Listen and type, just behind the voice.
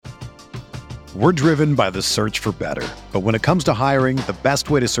We're driven by the search for better. But when it comes to hiring, the best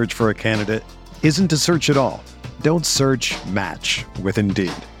way to search for a candidate isn't to search at all. Don't search, match with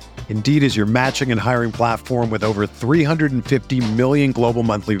Indeed. Indeed is your matching and hiring platform with over 350 million global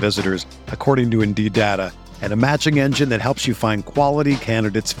monthly visitors, according to Indeed data, and a matching engine that helps you find quality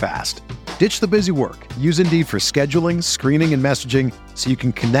candidates fast. Ditch the busy work. Use Indeed for scheduling, screening, and messaging so you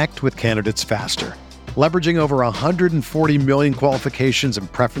can connect with candidates faster. Leveraging over 140 million qualifications and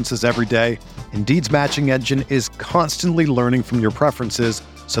preferences every day, Indeed's matching engine is constantly learning from your preferences,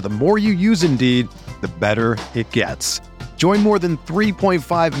 so the more you use Indeed, the better it gets. Join more than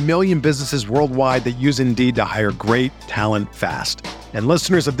 3.5 million businesses worldwide that use Indeed to hire great talent fast. And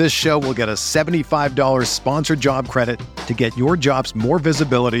listeners of this show will get a $75 sponsored job credit to get your jobs more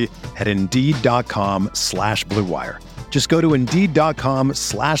visibility at Indeed.com/Blue Wire. Just go to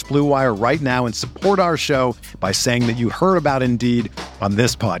Indeed.com/Blue Wire right now and support our show by saying that you heard about Indeed on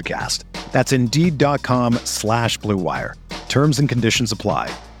this podcast. That's Indeed.com/Blue Wire. Terms and conditions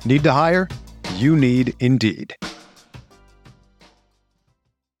apply. Need to hire? You need Indeed.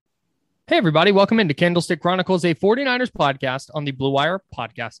 Hey, everybody. Welcome into Candlestick Chronicles, a 49ers podcast on the Blue Wire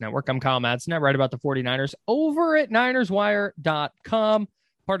Podcast Network. I'm Kyle Madsen. I write about the 49ers over at NinersWire.com,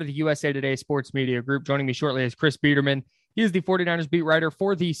 part of the USA Today Sports Media Group. Joining me shortly is Chris Biederman. He is the 49ers beat writer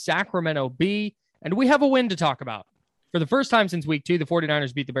for the Sacramento Bee, and we have a win to talk about. For the first time since week 2, the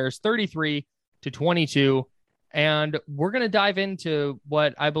 49ers beat the Bears 33-22, and we're going to dive into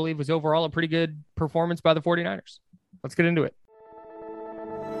what I believe was overall a pretty good performance by the 49ers. Let's get into it.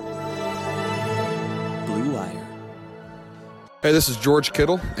 Blue Wire. Hey, this is George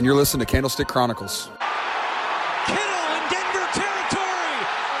Kittle, and you're listening to Candlestick Chronicles. Kittle in Denver territory.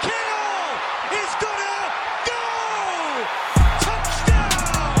 Kittle is gonna go! Touchdown!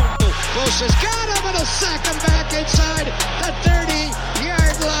 Bosa's got him, and he'll sack him back inside the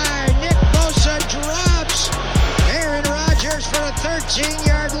 30-yard line. Nick Bosa drops Aaron Rodgers for a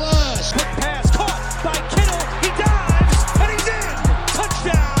 13-yard loss. Quick pass caught by Kittle. He dives, and he's in.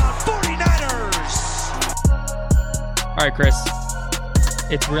 Touchdown, 49ers! All right, Chris,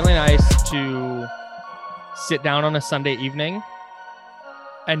 it's really nice to sit down on a Sunday evening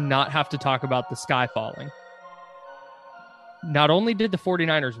and not have to talk about the sky falling. Not only did the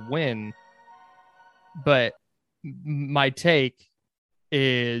 49ers win, but my take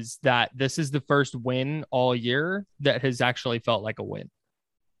is that this is the first win all year that has actually felt like a win.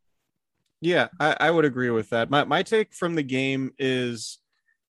 Yeah, I would agree with that. My take from the game is,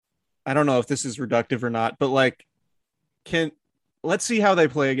 I don't know if this is reductive or not, but like, let's see how they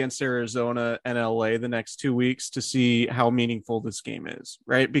play against Arizona and LA the next 2 weeks to see how meaningful this game is,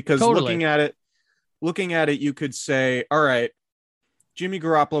 right? Because Totally. looking at it, you could say, all right, Jimmy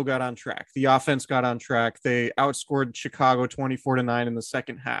Garoppolo got on track. The offense got on track. They outscored Chicago 24-9 in the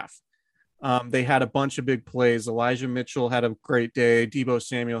second half. They had a bunch of big plays. Elijah Mitchell had a great day. Deebo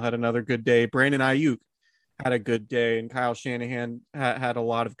Samuel had another good day. Brandon Ayuk had a good day. And Kyle Shanahan had a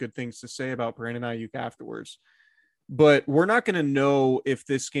lot of good things to say about Brandon Ayuk afterwards. But we're not going to know if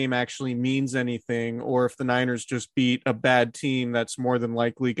this game actually means anything or if the Niners just beat a bad team that's more than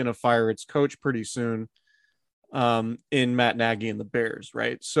likely going to fire its coach pretty soon in Matt Nagy and the Bears,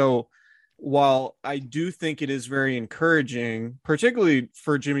 right? So while I do think it is very encouraging, particularly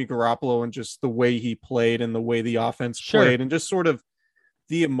for Jimmy Garoppolo and just the way he played and the way the offense played and just sort of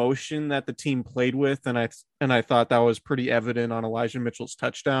the emotion that the team played with. And I thought that was pretty evident on Elijah Mitchell's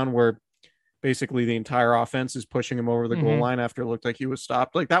touchdown where basically the entire offense is pushing him over the goal line after it looked like he was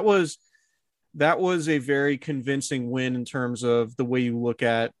stopped. Like that was a very convincing win in terms of the way you look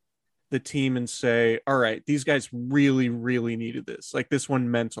at the team and say, all right, these guys really, really needed this. Like this one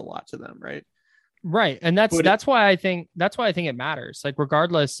meant a lot to them. Right. Right. And that's why I think it matters. Like,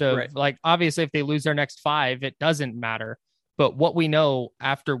 regardless of like, obviously if they lose their next 5, it doesn't matter. But what we know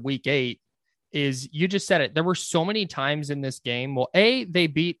after week 8 is, you just said it. There were so many times in this game. Well, they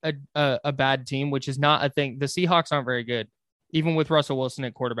beat a bad team, which is not a thing. The Seahawks aren't very good, even with Russell Wilson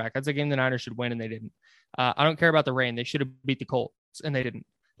at quarterback. That's a game the Niners should win, and they didn't. I don't care about the rain. They should have beat the Colts, and they didn't.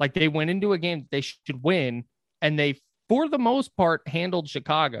 Like, they went into a game that they should win, and they, for the most part, handled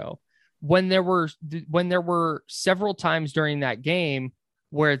Chicago. When there were several times during that game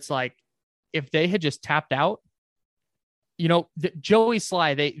where it's like, if they had just tapped out, Joey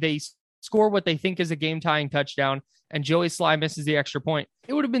Sly, they score what they think is a game-tying touchdown, and Joey Sly misses the extra point.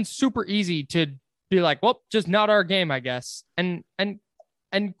 It would have been super easy to be like, well, just not our game, I guess, and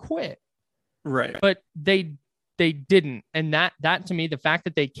quit. Right. But they didn't. And that to me, the fact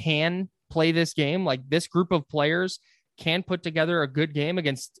that they can play this game, like this group of players can put together a good game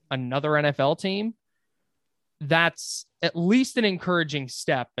against another NFL team, that's at least an encouraging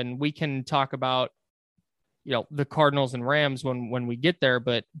step. And we can talk about, the Cardinals and Rams when we get there,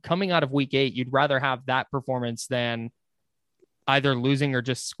 but coming out of week 8, you'd rather have that performance than either losing or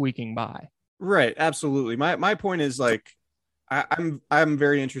just squeaking by. Right. Absolutely. My point is like, I'm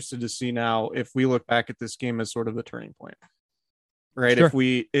very interested to see now if we look back at this game as sort of the turning point, right? Sure.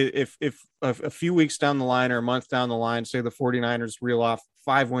 If a few weeks down the line or a month down the line, say the 49ers reel off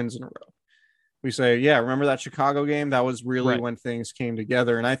 5 wins in a row, we say, yeah, remember that Chicago game? That was really when things came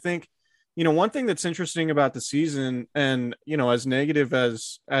together. And I think, one thing that's interesting about the season, and, as negative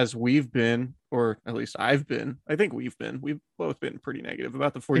as we've been, or at least I've we've both been pretty negative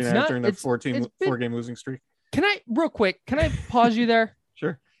about the 49ers during their 4-game losing streak. Can I pause you there?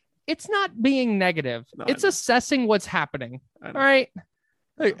 Sure. It's not being negative. No, it's assessing what's happening. All right.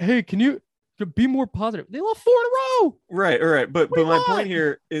 Hey, can you be more positive? They lost 4 in a row. Right. But my point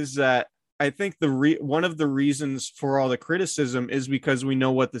here is that I think one of the reasons for all the criticism is because we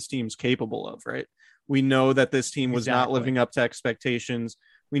know what this team's capable of, right? We know that this team was not living up to expectations.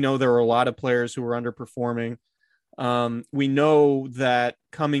 We know there were a lot of players who were underperforming. We know that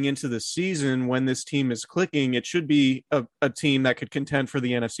coming into the season, when this team is clicking, it should be a team that could contend for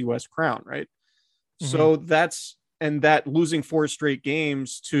the NFC West crown, right? Mm-hmm. So that losing 4 straight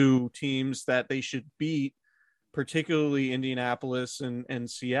games to teams that they should beat, particularly Indianapolis and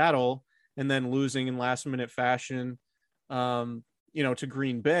Seattle, and then losing in last minute fashion, to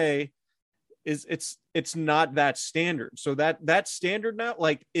Green Bay, it's not that standard. So that standard now,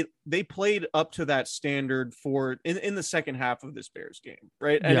 like they played up to that standard in the second half of this Bears game,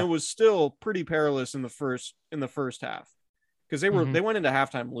 right? And it was still pretty perilous in the first half, because they went into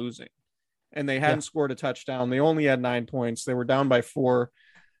halftime losing, and they hadn't scored a touchdown. They only had 9 points. They were down by 4.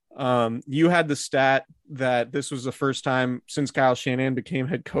 You had the stat that this was the first time since Kyle Shanahan became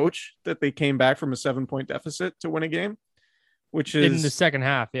head coach that they came back from a 7-point deficit to win a game, which is in the second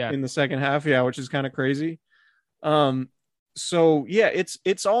half. Yeah. Which is kind of crazy. So yeah,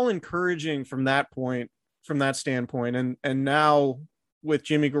 it's all encouraging from that standpoint. And now with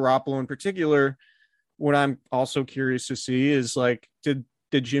Jimmy Garoppolo in particular, what I'm also curious to see is like, did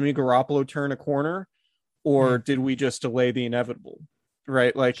Jimmy Garoppolo turn a corner, or did we just delay the inevitable?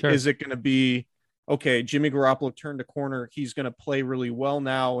 Right? Like, sure. Is it going to be, okay, Jimmy Garoppolo turned a corner, he's going to play really well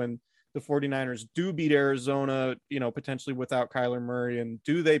now, and the 49ers do beat Arizona, potentially without Kyler Murray, and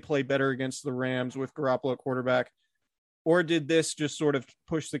do they play better against the Rams with Garoppolo at quarterback? Or did this just sort of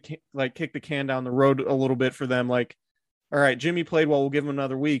kick the can down the road a little bit for them? Like, all right, Jimmy played well, we'll give him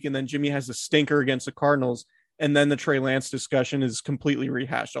another week. And then Jimmy has a stinker against the Cardinals, and then the Trey Lance discussion is completely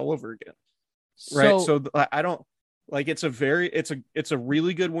rehashed all over again. Right. So I don't, like, it's a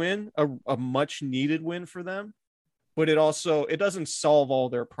really good win, a much needed win for them, but it doesn't solve all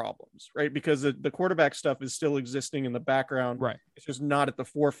their problems, right? Because the quarterback stuff is still existing in the background. Right. It's just not at the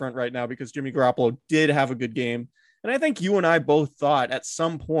forefront right now, because Jimmy Garoppolo did have a good game. And I think you and I both thought at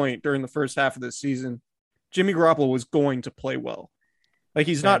some point during the first half of this season, Jimmy Garoppolo was going to play well. Like,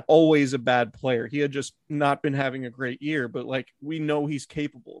 he's not always a bad player. He had just not been having a great year, but like, we know he's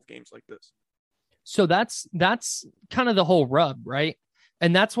capable of games like this. So that's kind of the whole rub, right?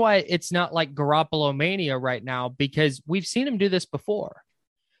 And that's why it's not like Garoppolo mania right now, because we've seen him do this before.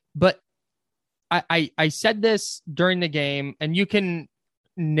 But I said this during the game, and you can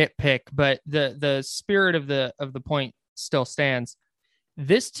nitpick, but the spirit of the point still stands.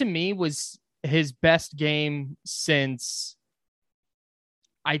 This to me was his best game since,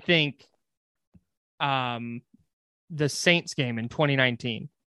 I think, the Saints game in 2019.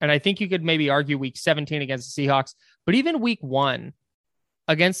 And I think you could maybe argue week 17 against the Seahawks, but even week 1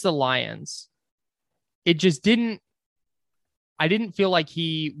 against the Lions, I didn't feel like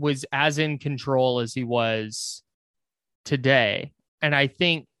he was as in control as he was today. And I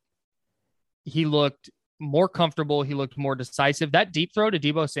think he looked more comfortable. He looked more decisive. That deep throw to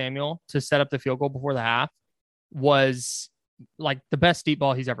Deebo Samuel to set up the field goal before the half was like the best deep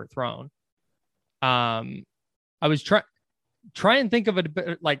ball he's ever thrown. I was try and think of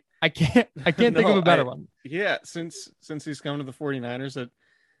it, like I can't think of a better one. Yeah, since he's come to the 49ers, that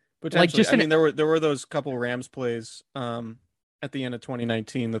potentially, there were those couple Rams plays at the end of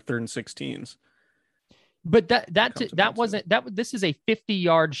 2019, the 3rd and 16s. But this is a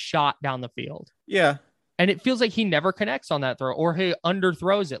 50-yard shot down the field. Yeah. And it feels like he never connects on that throw, or he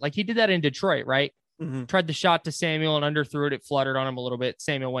underthrows it. Like he did that in Detroit, right? Mm-hmm. Tried the shot to Samuel and underthrew it. It fluttered on him a little bit.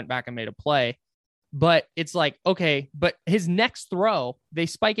 Samuel went back and made a play. But it's like, okay, but his next throw, they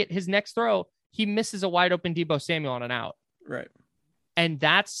spike it. His next throw, he misses a wide open Deebo Samuel on an out. Right. And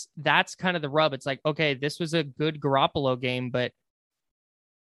that's kind of the rub. It's like, okay, this was a good Garoppolo game, but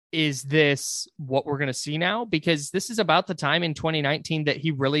is this what we're going to see now? Because this is about the time in 2019 that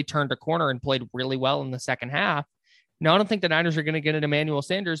he really turned a corner and played really well in the second half. Now, I don't think the Niners are going to get into Emmanuel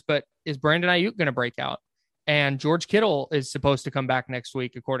Sanders, but is Brandon Ayuk going to break out? And George Kittle is supposed to come back next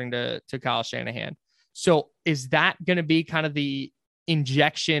week, according to Kyle Shanahan. So is that going to be kind of the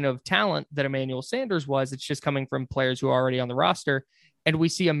injection of talent that Emmanuel Sanders was? It's just coming from players who are already on the roster. And we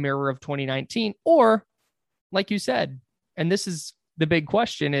see a mirror of 2019, or like you said, and this is the big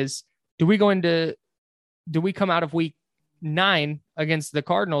question is, do we come out of week 9 against the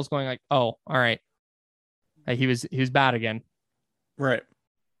Cardinals going like, oh, all right, he was bad again. Right.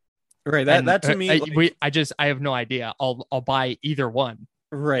 That to me, I have no idea. I'll buy either one.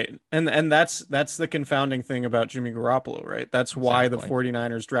 Right. And that's the confounding thing about Jimmy Garoppolo, right? That's why the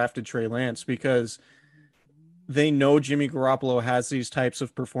 49ers drafted Trey Lance, because they know Jimmy Garoppolo has these types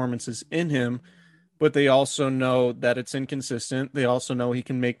of performances in him, but they also know that it's inconsistent. They also know he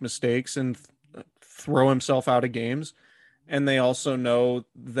can make mistakes and throw himself out of games. And they also know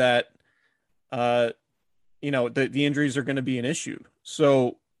that, the injuries are going to be an issue.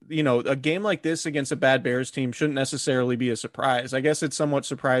 So, a game like this against a bad Bears team shouldn't necessarily be a surprise. I guess it's somewhat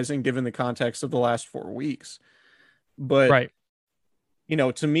surprising given the context of the last 4 weeks. But, right.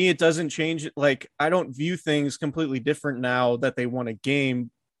 To me, it doesn't change. Like, I don't view things completely different now that they won a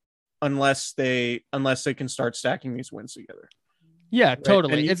game unless they can start stacking these wins together. Yeah, right?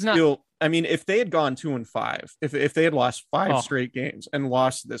 totally. It's not. I mean, if they had gone 2-5, if they had lost 5 straight games and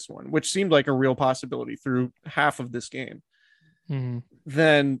lost this one, which seemed like a real possibility through half of this game,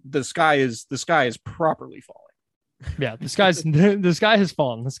 then the sky is properly falling. Yeah, the sky has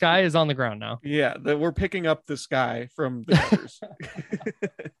fallen. The sky is on the ground now. Yeah, we're picking up the sky from the others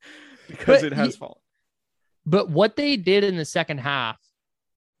because it has fallen. But what they did in the second half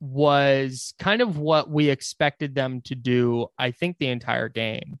was kind of what we expected them to do, I think, the entire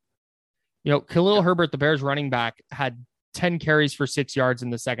game. Khalil Herbert, the Bears running back, had 10 carries for 6 yards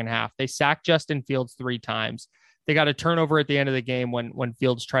in the second half. They sacked Justin Fields 3 times. They got a turnover at the end of the game when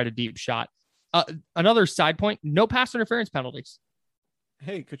Fields tried a deep shot. Another side point, no pass interference penalties.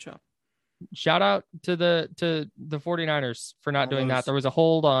 Hey, good job. Shout out to the 49ers for not doing that. There was a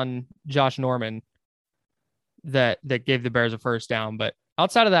hold on Josh Norman that gave the Bears a first down, but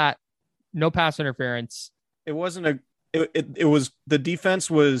outside of that, no pass interference. It wasn't it was, the defense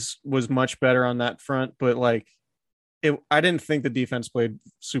was much better on that front, but I didn't think the defense played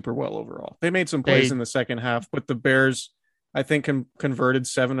super well overall. They made some plays in the second half, but the Bears, I think, converted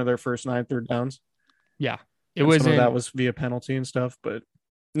 7 of their first 9 third downs. Yeah, that was via penalty and stuff. But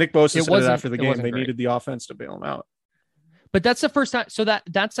Nick Bosa said it after the game they needed the offense to bail them out. But that's the first time. So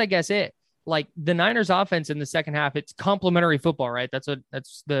that's I guess it. Like the Niners offense in the second half, it's complementary football, right? That's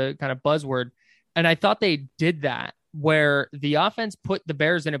the kind of buzzword. And I thought they did that, where the offense put the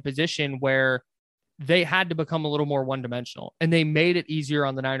Bears in a position where they had to become a little more one-dimensional, and they made it easier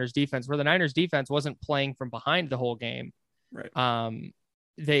on the Niners defense, where the Niners defense wasn't playing from behind the whole game. Right. I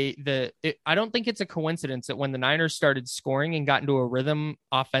don't think it's a coincidence that when the Niners started scoring and got into a rhythm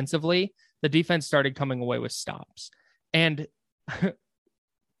offensively, the defense started coming away with stops. And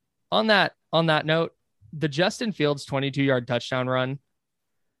on that note, the Justin Fields 22-yard touchdown run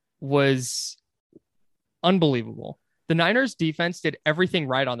was unbelievable. The Niners defense did everything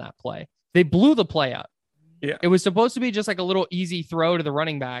right on that play. They blew the play out. Yeah. It was supposed to be just like a little easy throw to the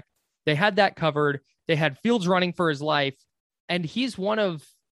running back. They had that covered. They had Fields running for his life. And he's one of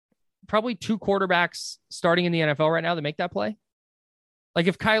probably 2 quarterbacks starting in the NFL right now that make that play. Like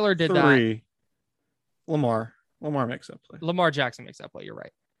if Kyler did 3. Lamar makes that play. Lamar Jackson makes that play. You're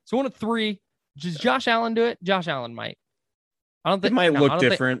right. So one of 3. Does Josh Allen do it? Josh Allen might. I don't think it might look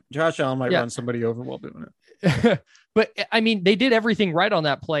different. Josh Allen might run somebody over while doing it. But I mean, they did everything right on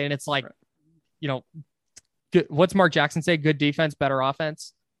that play. And it's like, good, what's Mark Jackson say? Good defense, better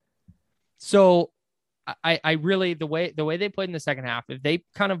offense. So I really, the way they played in the second half, if they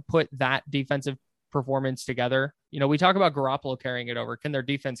kind of put that defensive performance together, we talk about Garoppolo carrying it over. Can their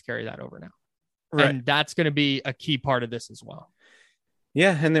defense carry that over now? Right. And that's going to be a key part of this as well.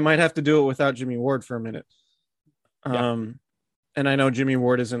 Yeah. And they might have to do it without Jimmy Ward for a minute. Yeah. And I know Jimmy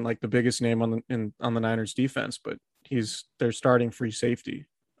Ward isn't like the biggest name on the Niners defense, but he's their starting free safety.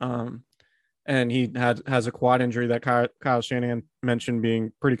 And he has a quad injury that Kyle Shanahan mentioned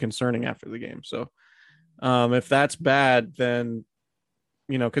being pretty concerning after the game. So if that's bad, then,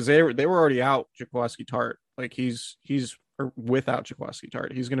 because they were already out Jaquiski Tartt. Like he's without Jaquiski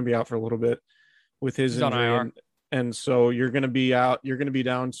Tartt. He's going to be out for a little bit with his injury. And so you're going to be out. You're going to be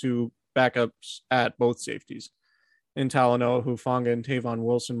down to backups at both safeties in Talanoa Hufanga and Tavon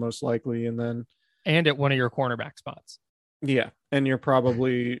Wilson, most likely. And at one of your cornerback spots. Yeah. And you're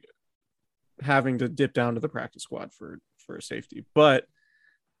probably having to dip down to the practice squad for a safety. But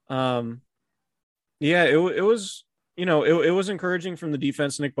yeah, it was, it was encouraging from the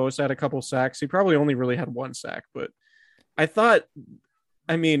defense. Nick Bosa had a couple sacks. He probably only really had one sack, but I thought,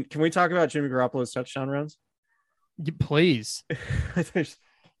 can we talk about Jimmy Garoppolo's touchdown runs? Please. I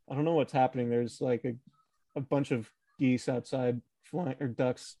don't know what's happening. There's like a bunch of geese outside flying, or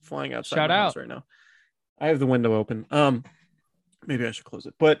ducks flying outside Shout my out house right now. I have the window open. Maybe I should close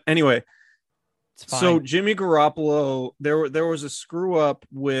it. But anyway, so Jimmy Garoppolo, there was a screw up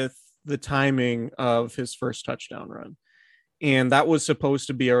with the timing of his first touchdown run. And that was supposed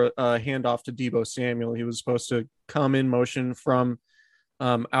to be a handoff to Deebo Samuel. He was supposed to come in motion from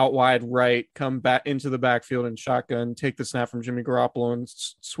out wide right, come back into the backfield and shotgun, take the snap from Jimmy Garoppolo and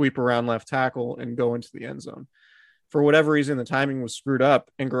sweep around left tackle and go into the end zone. For whatever reason, the timing was screwed up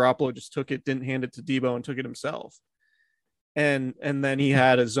and Garoppolo just took it, didn't hand it to Deebo and took it himself. And then he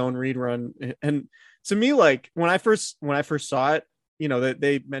had a zone read run. And to me, like when I first saw it,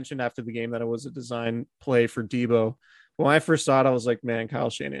 they mentioned after the game that it was a design play for Deebo. When I first saw it, I was like, man,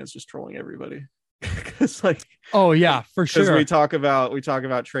 Kyle Shanahan's just trolling everybody. Because oh yeah, for sure. Because we talk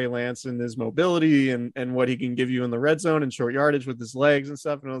about Trey Lance and his mobility and what he can give you in the red zone and short yardage with his legs and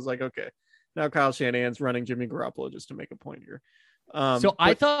stuff. And I was like, okay, now Kyle Shanahan's running Jimmy Garoppolo just to make a point here. So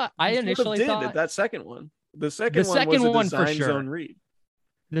I initially thought that second one. The second one was a design zone read.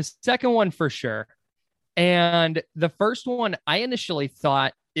 The second one for sure. And the first one, I initially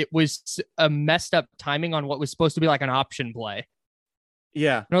thought it was a messed up timing on what was supposed to be like an option play.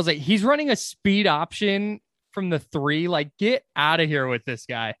 Yeah. And I was like, he's running a speed option from the 3. Like, get out of here with this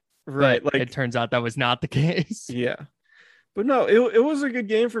guy. Right. But it turns out that was not the case. Yeah. But no, it was a good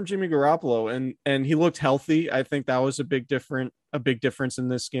game from Jimmy Garoppolo and he looked healthy. I think that was a big difference in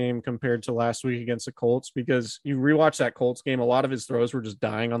this game compared to last week against the Colts, because you rewatch that Colts game, a lot of his throws were just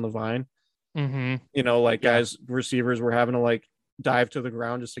dying on the vine. Mm-hmm. Guys, receivers were having to like dive to the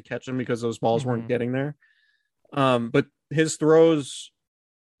ground just to catch him because those balls weren't getting there. But his throws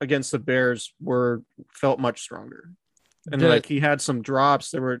against the Bears felt much stronger. And he had some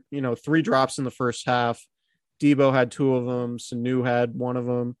drops. There were, 3 drops in the first half. Deebo had 2 of them. Sanu had 1 of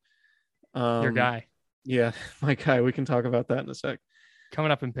them. Your guy. Yeah, my guy. We can talk about that in a sec.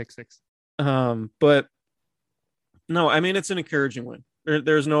 Coming up in pick 6. But no, it's an encouraging win.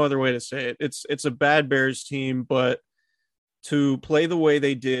 There's no other way to say it. It's a bad Bears team, but to play the way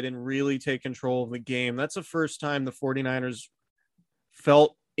they did and really take control of the game, that's the first time the 49ers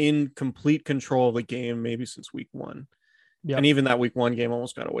felt in complete control of the game, maybe since week 1. Yep. And even that week 1 game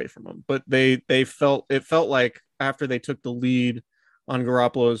almost got away from them. But it felt like after they took the lead on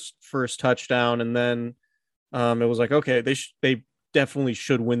Garoppolo's first touchdown, and then it was like, okay, they definitely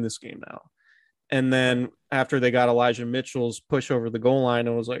should win this game now. And then after they got Elijah Mitchell's push over the goal line,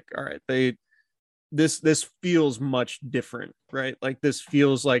 it was like, all right, this feels much different, right? Like this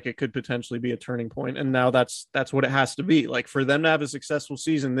feels like it could potentially be a turning point. And now that's what it has to be. Like for them to have a successful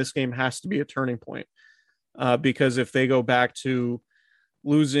season, this game has to be a turning point. Because if they go back to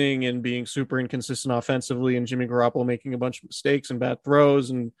losing and being super inconsistent offensively and Jimmy Garoppolo making a bunch of mistakes and bad throws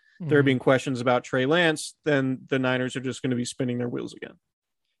and there being questions about Trey Lance, then the Niners are just going to be spinning their wheels again.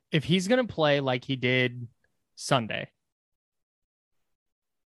 If he's going to play like he did Sunday,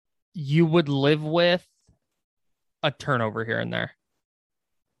 you would live with a turnover here and there.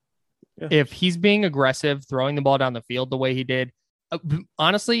 Yeah. If he's being aggressive, throwing the ball down the field the way he did,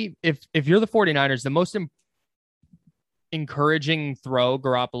 honestly, if you're the 49ers, the most encouraging throw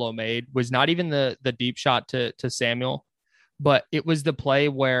Garoppolo made was not even the deep shot to Samuel, but it was the play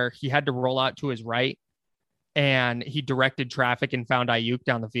where he had to roll out to his right and he directed traffic and found Ayuk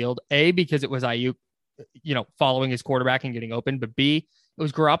down the field. A, because it was Ayuk, following his quarterback and getting open, but B, it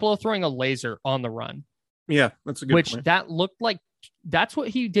was Garoppolo throwing a laser on the run. Yeah, that's a good point. That looked like that's what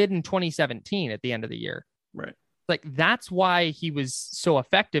he did in 2017 at the end of the year. Right. Like that's why he was so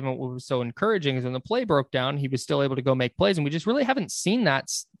effective and what was so encouraging is when the play broke down, he was still able to go make plays. And we just really haven't seen that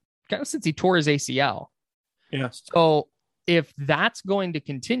kind of since he tore his ACL. Yeah. So if that's going to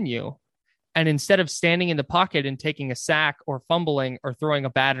continue, and instead of standing in the pocket and taking a sack or fumbling or throwing a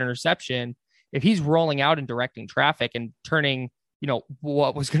bad interception, if he's rolling out and directing traffic and turning,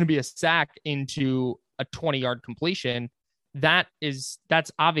 what was going to be a sack into a 20-yard completion, that's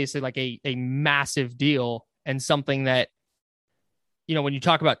obviously like a massive deal. And something that, when you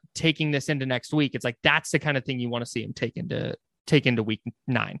talk about taking this into next week, it's like, that's the kind of thing you want to see him take into week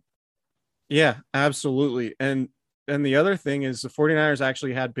 9. Yeah, absolutely. And the other thing is the 49ers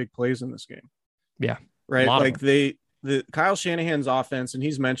actually had big plays in this game. Yeah. Right. Like they the Kyle Shanahan's offense, and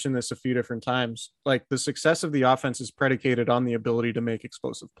he's mentioned this a few different times, like the success of the offense is predicated on the ability to make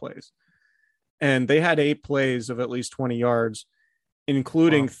explosive plays. And they had 8 plays of at least 20 yards,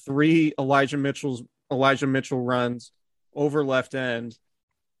 including 3 Elijah Mitchell runs over left end,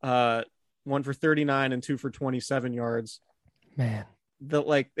 1 for 39 and 2 for 27 yards. Man,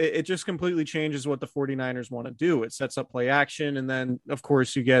 it just completely changes what the 49ers want to do. It sets up play action. And then of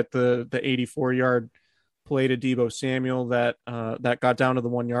course you get the 84-yard play to Deebo Samuel that got down to the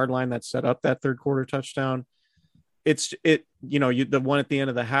 1 yard line that set up that third quarter touchdown. The one at the end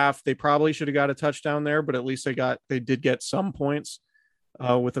of the half, they probably should have got a touchdown there, but at least they did get some points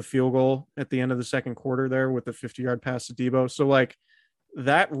with a field goal at the end of the second quarter there with the 50-yard pass to Deebo. So like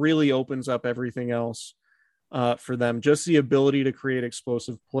that really opens up everything else for them. Just the ability to create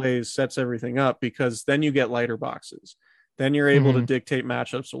explosive plays sets everything up, because then you get lighter boxes. Then you're able to dictate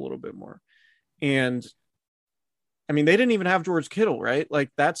matchups a little bit more. And I mean, they didn't even have George Kittle, right? Like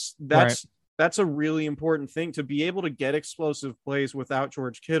that's a really important thing, to be able to get explosive plays without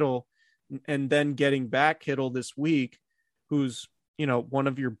George Kittle, and then getting back Kittle this week, who's, one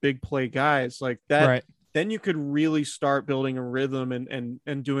of your big play guys like that. Right. Then you could really start building a rhythm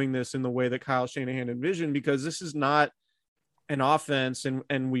and doing this in the way that Kyle Shanahan envisioned, because this is not an offense.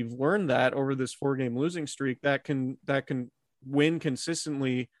 And we've learned that over this 4-game losing streak that can win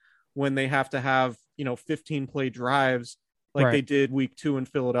consistently when they have to have, 15 play drives like they did week 2 in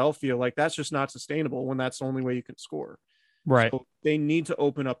Philadelphia. Like that's just not sustainable when that's the only way you can score. Right. So they need to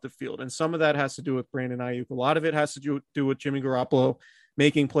open up the field. And some of that has to do with Brandon Ayuk. A lot of it has to do with Jimmy Garoppolo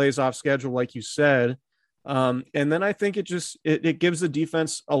making plays off schedule, like you said. And then I think it gives the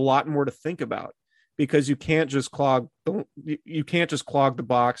defense a lot more to think about, because you can't just clog the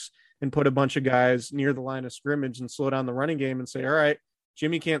box and put a bunch of guys near the line of scrimmage and slow down the running game and say, all right,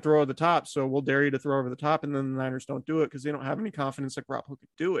 Jimmy can't throw over the top, so we'll dare you to throw over the top. And then the Niners don't do it because they don't have any confidence that Garoppolo can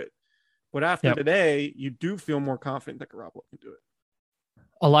do it. But after today, you do feel more confident that Garoppolo can do it.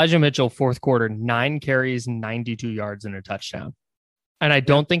 Elijah Mitchell, fourth quarter, 9 carries, 92 yards and a touchdown. And I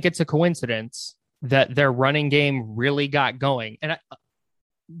don't think it's a coincidence that their running game really got going. And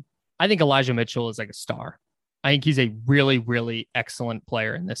I think Elijah Mitchell is like a star. I think he's a really, really excellent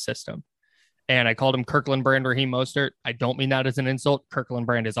player in this system. And I called him Kirkland Brand Raheem Mostert. I don't mean that as an insult. Kirkland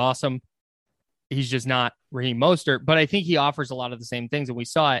Brand is awesome. He's just not Raheem Mostert, but I think he offers a lot of the same things, and we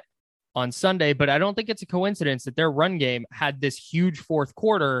saw it on Sunday. But I don't think it's a coincidence that their run game had this huge fourth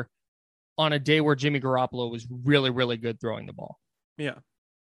quarter on a day where Jimmy Garoppolo was really, really good throwing the ball. Yeah.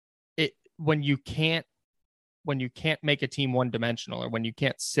 When you can't make a team one dimensional, or when you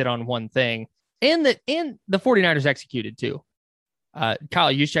can't sit on one thing, and the 49ers executed too.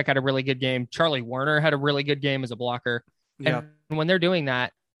 Kyle Juszczyk had a really good game. Charlie Warner had a really good game as a blocker. Yeah. And when they're doing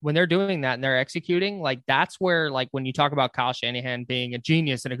that and they're executing, like that's where, like when you talk about Kyle Shanahan being a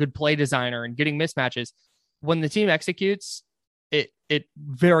genius and a good play designer and getting mismatches, when the team executes, it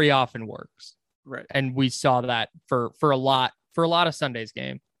very often works. Right. And we saw that for a lot of Sunday's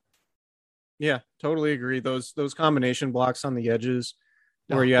game. Yeah, totally agree. Those combination blocks on the edges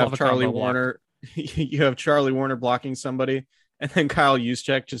where you have Charlie Warner, you have Charlie Warner blocking somebody, and then Kyle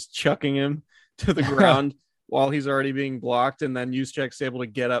Juszczyk just chucking him to the ground while he's already being blocked. And then Juszczyk's able to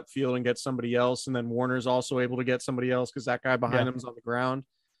get upfield and get somebody else. And then Warner's also able to get somebody else because that guy behind him is on the ground,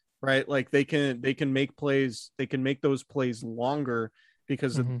 right? Like they can make plays. They can make those plays longer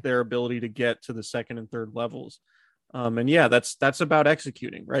because of their ability to get to the second and third levels. And yeah, that's about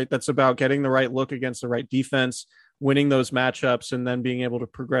executing, right? That's about getting the right look against the right defense, winning those matchups, and then being able to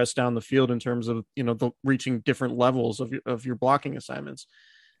progress down the field in terms of, reaching different levels of your blocking assignments.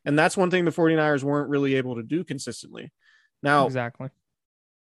 And that's one thing the 49ers weren't really able to do consistently. Now, exactly,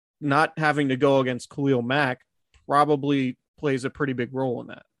 not having to go against Khalil Mack probably plays a pretty big role in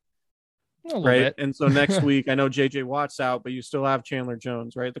that. Right. And so next week, I know JJ Watt's out, but you still have Chandler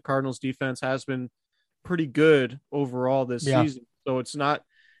Jones, right? The Cardinals defense has been pretty good overall this season. So it's not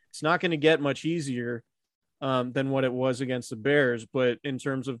going to get much easier than what it was against the Bears. But in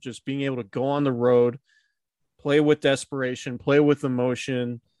terms of just being able to go on the road, play with desperation, play with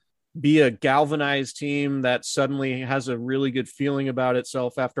emotion, be a galvanized team that suddenly has a really good feeling about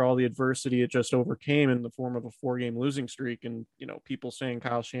itself after all the adversity it just overcame in the form of a 4-game losing streak. And, people saying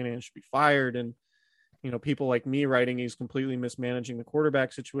Kyle Shanahan should be fired, and, people like me writing he's completely mismanaging the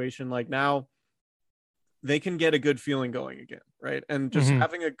quarterback situation. Like now they can get a good feeling going again. Right. And just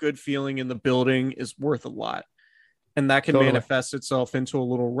having a good feeling in the building is worth a lot. And that can manifest itself into a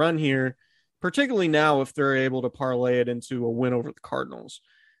little run here, particularly now if they're able to parlay it into a win over the Cardinals.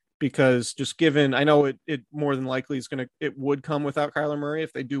 Because just given, I know it more than likely it would come without Kyler Murray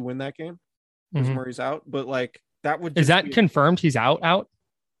if they do win that game because Murray's out. But like Is that confirmed? He's out?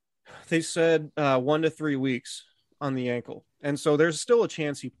 They said 1 to 3 weeks on the ankle. And so there's still a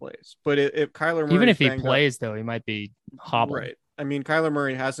chance he plays. But if Kyler Murray, even if he plays, though, he might be hobbled. Right. I mean, Kyler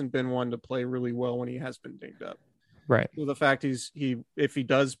Murray hasn't been one to play really well when he has been dinged up. Right. So the fact if he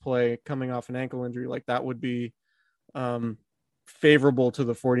does play coming off an ankle injury, like that would be favorable to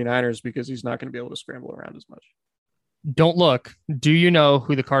the 49ers because he's not going to be able to scramble around as much. Don't look. Do you know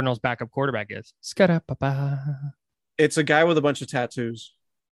who the Cardinals' backup quarterback is? It's a guy with a bunch of tattoos.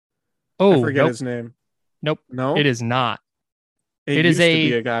 Oh, I forget his name. Nope. No, it is not. It is to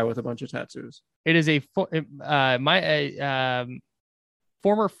be a guy with a bunch of tattoos. It is a former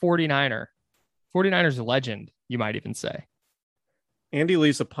 49ers legend, you might even say. Andy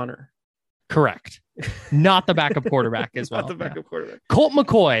Lee's a punter. Correct. Not the backup quarterback as well. Not the backup quarterback. Colt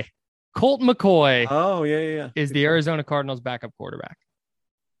McCoy. Oh, yeah. Is the Arizona Cardinals backup quarterback.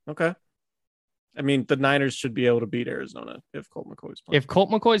 Okay. I mean, the Niners should be able to beat Arizona if Colt McCoy's playing. If Colt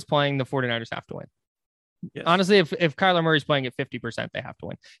McCoy's playing, the 49ers have to win. Yes. Honestly, if Kyler Murray's playing at 50%, they have to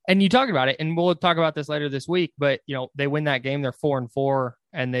win. And you talked about it, and we'll talk about this later this week, but they win that game. They're 4-4,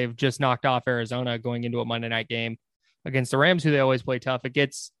 and they've just knocked off Arizona going into a Monday night game against the Rams, who they always play tough. It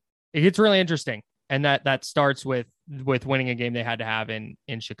gets really interesting. And that starts with winning a game they had to have in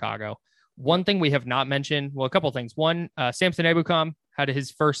Chicago. One thing we have not mentioned, well, a couple of things. One, Samson Ebukam had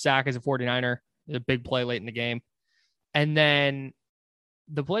his first sack as a 49er, a big play late in the game. And then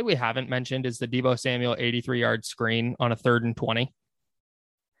the play we haven't mentioned is the Deebo Samuel 83-yard screen on a 3rd and 20.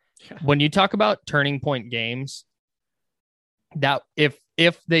 Yeah. When you talk about turning point games, that if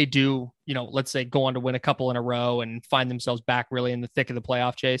they do, let's say go on to win a couple in a row and find themselves back really in the thick of the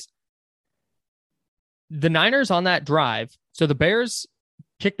playoff chase, the Niners on that drive, so the Bears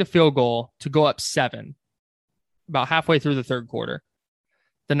kicked the field goal to go up 7 about halfway through the third quarter.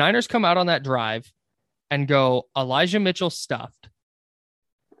 The Niners come out on that drive and go Elijah Mitchell stuffed,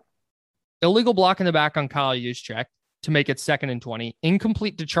 illegal block in the back on Kyle Juszczyk to make it 2nd and 20,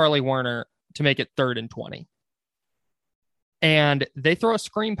 incomplete to Charlie Werner to make it 3rd and 20. And they throw a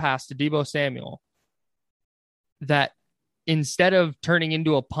screen pass to Deebo Samuel that instead of turning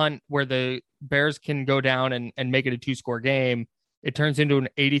into a punt where the Bears can go down and make it a 2-score game, it turns into an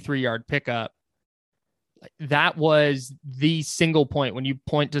 83-yard pickup. That was the single point when you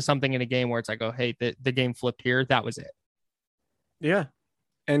point to something in a game where it's like, oh, hey, the game flipped here. That was it. Yeah.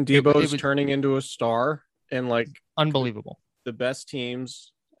 And Deebo's turning into a star, and unbelievable. The best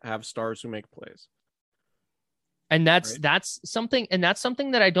teams have stars who make plays. And that's something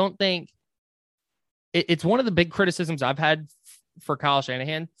that I don't think it's one of the big criticisms I've had for Kyle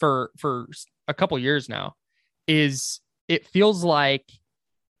Shanahan for a couple years now is it feels like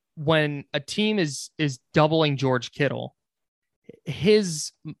when a team is doubling George Kittle,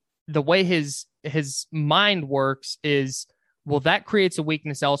 the way his mind works is, well, that creates a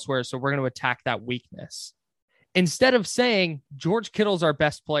weakness elsewhere, so we're going to attack that weakness. Instead of saying, George Kittle's our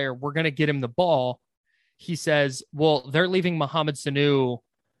best player, we're going to get him the ball, he says, well, they're leaving Mohamed Sanu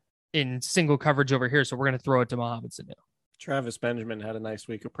in single coverage over here, so we're going to throw it to Mohamed Sanu. Travis Benjamin had a nice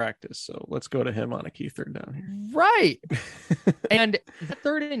week of practice, so let's go to him on a key 3rd down here. Right. And the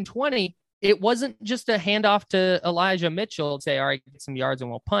 3rd and 20, it wasn't just a handoff to Elijah Mitchell and say, all right, get some yards and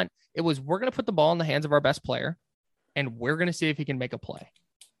we'll punt. It was, we're going to put the ball in the hands of our best player, and we're going to see if he can make a play.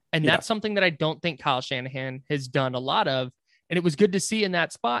 And that's something that I don't think Kyle Shanahan has done a lot of. And it was good to see in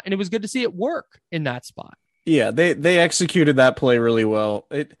that spot. And it was good to see it work in that spot. Yeah, they executed that play really well.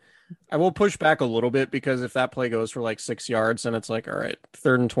 I will push back a little bit because if that play goes for 6 yards, then it's like, all right,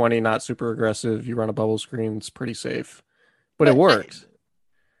 3rd and 20, not super aggressive. You run a bubble screen, it's pretty safe. But it works.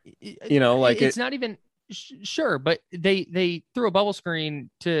 It's not even sure, but they threw a bubble screen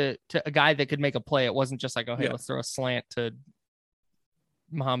to a guy that could make a play. It wasn't just like, oh, hey, let's throw a slant to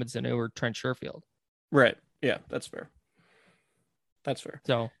Mohamed Sanu or Trent Sherfield. Right. Yeah, that's fair.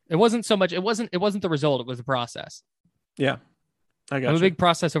 So it wasn't so much. It wasn't the result. It was the process. Yeah. I'm a big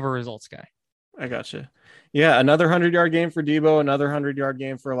process over results guy. I gotcha. Yeah. Another 100-yard game for Deebo, another 100-yard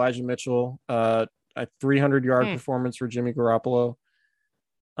game for Elijah Mitchell, a 300-yard performance for Jimmy Garoppolo.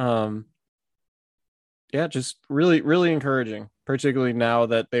 Yeah, just really, really encouraging, particularly now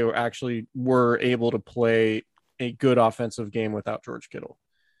that they were able to play a good offensive game without George Kittle.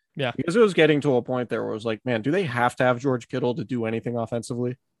 Yeah. Because it was getting to a point there where it was like, man, do they have to have George Kittle to do anything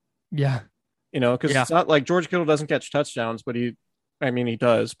offensively? Yeah. Because it's not like George Kittle doesn't catch touchdowns, but he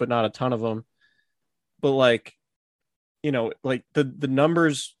does, but not a ton of them. But the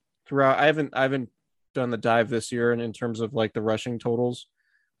numbers throughout, I haven't done the dive this year in terms of the rushing totals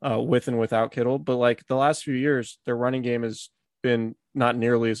with and without Kittle, but the last few years, their running game has been not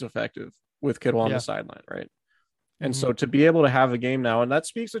nearly as effective with Kittle on the sideline, right? And so to be able to have a game now, and that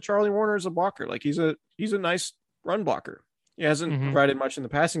speaks to Charlie Warner as a blocker. Like he's a nice run blocker. He hasn't provided much in the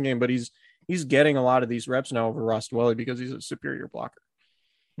passing game, but he's getting a lot of these reps now over Ross Dwelley because he's a superior blocker.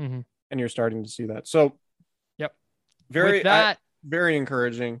 And you're starting to see that. So very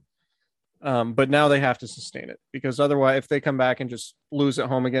encouraging. But now they have to sustain it, because otherwise, if they come back and just lose at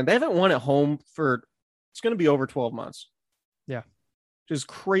home again, they haven't won at home for, it's going to be over 12 months. Yeah. Which is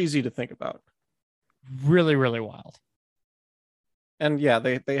crazy to think about. Really, really wild. And yeah,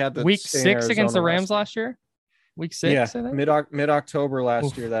 they had the week 6 against the Rams last year. Week 6. Yeah. Mid-October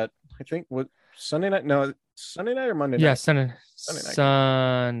last year. That I think what Sunday night. No, Sunday night or Monday night? Yeah. Sunday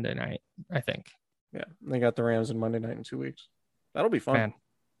night, I think. Yeah. They got the Rams in Monday night in 2 weeks. That'll be fun. Man.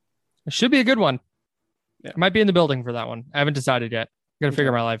 It should be a good one. Yeah. I might be in the building for that one. I haven't decided yet. Got to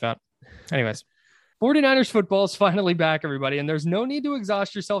figure my life out. Anyways, 49ers football is finally back, everybody. And there's no need to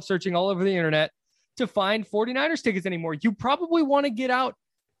exhaust yourself searching all over the internet to find 49ers tickets anymore. You probably want to get out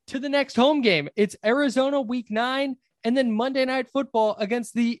to the next home game. It's Arizona week 9 and then Monday Night Football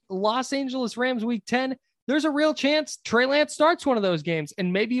against the Los Angeles Rams week 10. There's a real chance Trey Lance starts one of those games,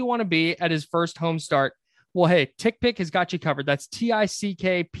 and maybe you want to be at his first home start. Well, hey, TickPick has got you covered. That's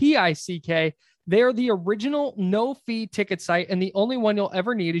TickPick. They are the original no-fee ticket site, and the only one you'll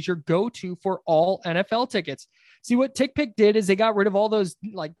ever need is your go-to for all NFL tickets. See, what TickPick did is they got rid of all those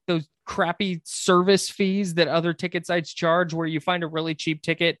crappy service fees that other ticket sites charge, where you find a really cheap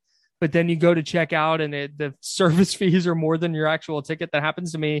ticket, but then you go to check out and the service fees are more than your actual ticket. That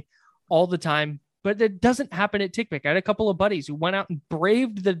happens to me all the time, but it doesn't happen at TickPick. I had a couple of buddies who went out and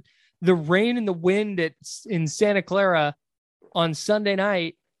braved the rain and the wind in Santa Clara on Sunday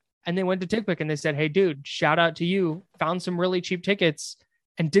night. And they went to TickPick and they said, hey, dude, shout out to you. Found some really cheap tickets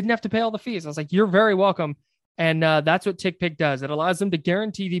and didn't have to pay all the fees. I was like, you're very welcome. And that's what TickPick does. It allows them to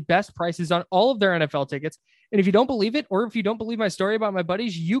guarantee the best prices on all of their NFL tickets. And if you don't believe it, or if you don't believe my story about my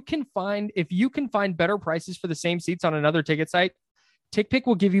buddies, if you can find better prices for the same seats on another ticket site, TickPick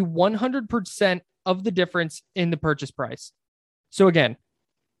will give you 100% of the difference in the purchase price. So again,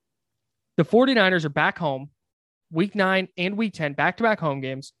 the 49ers are back home, week 9 and week 10, back-to-back home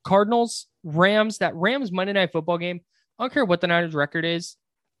games. Cardinals, Rams, that Rams Monday Night Football game. I don't care what the Niners record is.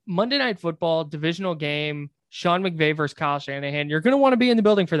 Monday Night Football, divisional game, Sean McVay versus Kyle Shanahan. You're going to want to be in the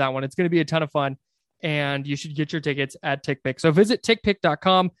building for that one. It's going to be a ton of fun, and you should get your tickets at TickPick. So visit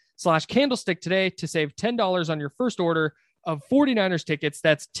tickpick.com/candlestick today to save $10 on your first order of 49ers tickets.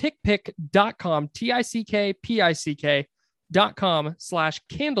 That's tickpick.com,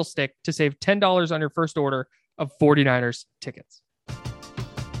 tickpick.com/candlestick to save $10 on your first order of 49ers tickets.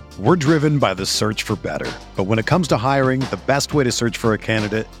 We're driven by the search for better. But when it comes to hiring, the best way to search for a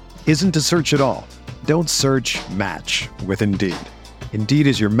candidate isn't to search at all. Don't search, match with Indeed. Indeed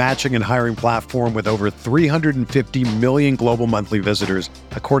is your matching and hiring platform with over 350 million global monthly visitors,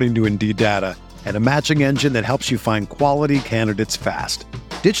 according to Indeed data, and a matching engine that helps you find quality candidates fast.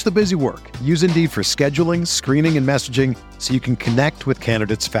 Ditch the busy work. Use Indeed for scheduling, screening, and messaging so you can connect with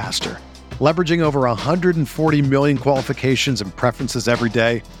candidates faster. Leveraging over 140 million qualifications and preferences every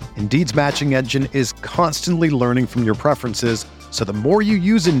day, Indeed's matching engine is constantly learning from your preferences, so the more you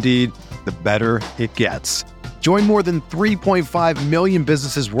use Indeed, the better it gets. Join more than 3.5 million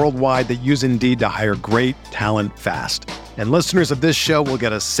businesses worldwide that use Indeed to hire great talent fast. And listeners of this show will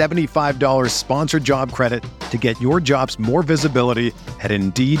get a $75 sponsored job credit to get your jobs more visibility at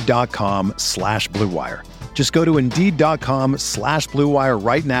Indeed.com/Blue Wire. Just go to Indeed.com/Blue Wire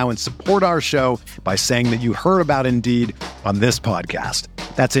right now and support our show by saying that you heard about Indeed on this podcast.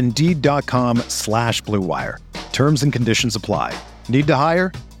 That's Indeed.com/Blue Wire. Terms and conditions apply. Need to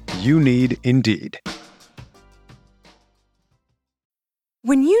hire? You need Indeed.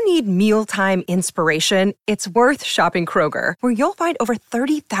 When you need mealtime inspiration, it's worth shopping Kroger, where you'll find over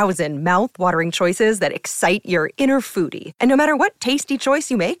 30,000 mouth-watering choices that excite your inner foodie. And no matter what tasty choice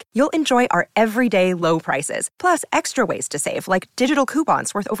you make, you'll enjoy our everyday low prices, plus extra ways to save, like digital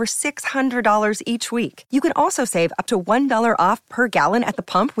coupons worth over $600 each week. You can also save up to $1 off per gallon at the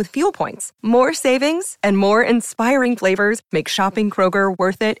pump with fuel points. More savings and more inspiring flavors make shopping Kroger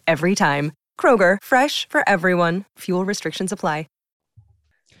worth it every time. Kroger, fresh for everyone. Fuel restrictions apply.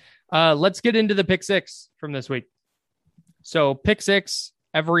 Let's get into the pick six from this week. So pick six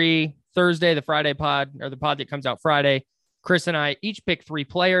every Thursday, the Friday pod, or the pod that comes out Friday. Chris and I each pick 3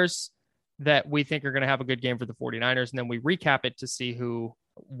 players that we think are going to have a good game for the 49ers. And then we recap it to see who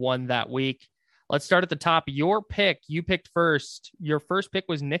won that week. Let's start at the top. Your pick, you picked first. Your first pick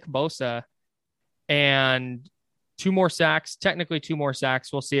was Nick Bosa, and 2 more sacks, technically 2 more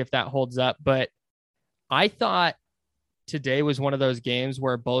sacks. We'll see if that holds up. But I thought today was one of those games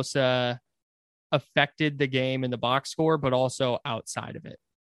where Bosa affected the game in the box score, but also outside of it.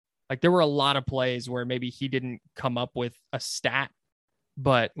 Like there were a lot of plays where maybe he didn't come up with a stat,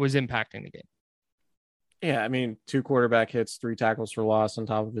 but was impacting the game. Yeah, I mean, 2 quarterback hits, 3 tackles for loss on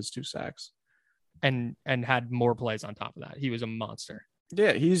top of his 2 sacks. And had more plays on top of that. He was a monster.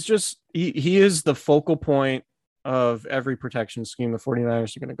 Yeah, he's just he is the focal point of every protection scheme the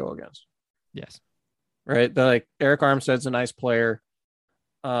 49ers are going to go against. Yes. Right? Like Eric Armstead's a nice player.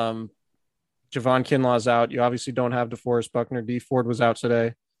 Javon Kinlaw's out. You obviously don't have DeForest Buckner. D Ford was out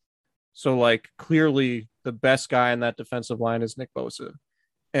today. So like clearly the best guy in that defensive line is Nick Bosa.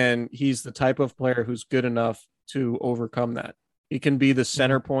 And he's the type of player who's good enough to overcome that. He can be the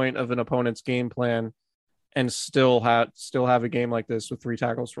center point of an opponent's game plan and still have a game like this with 3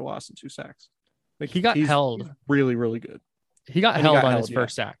 tackles for loss and 2 sacks. Like he's held. He's really, really good. He got held on his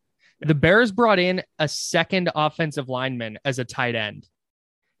first sack. Yeah. The Bears brought in a second offensive lineman as a tight end.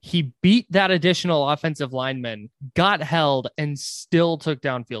 He beat that additional offensive lineman, got held, and still took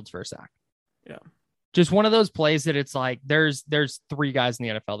down Fields for a sack. Yeah. Just one of those plays that it's like there's 3 guys in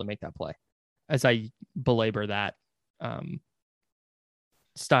the NFL to make that play. As I belabor that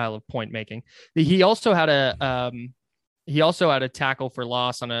style of point making. He also had a tackle for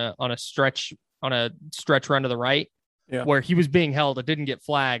loss on a stretch run to the right. Yeah. Where he was being held. It didn't get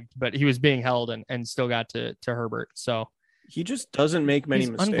flagged, but he was being held and still got to Herbert. So he just doesn't make many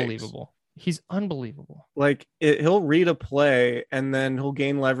mistakes. He's unbelievable. Like he'll read a play and then he'll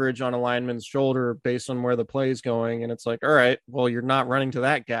gain leverage on a lineman's shoulder based on where the play is going. And it's like, all right, well, you're not running to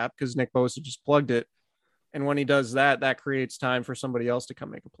that gap because Nick Bosa just plugged it. And when he does that, that creates time for somebody else to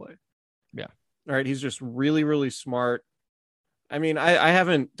come make a play. Yeah. All right. He's just really, really smart. I mean, I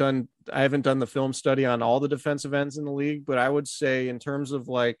haven't done the film study on all the defensive ends in the league, but I would say in terms of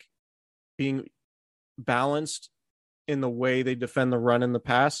like being balanced in the way they defend the run and the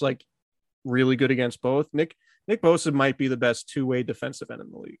pass, like really good against both. Nick Bosa might be the best 2-way defensive end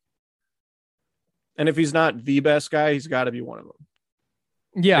in the league. And if he's not the best guy, he's got to be one of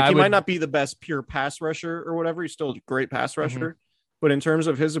them. Yeah. Like he might not be the best pure pass rusher or whatever. He's still a great pass rusher, but in terms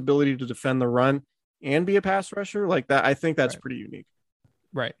of his ability to defend the run and be a pass rusher like that, I think that's pretty unique.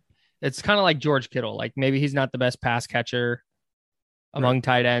 Right. It's kind of like George Kittle. Like maybe he's not the best pass catcher among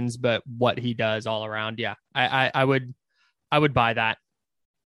tight ends, but what he does all around. Yeah. I would buy that.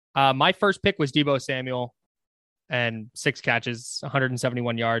 My first pick was Deebo Samuel and 6 catches,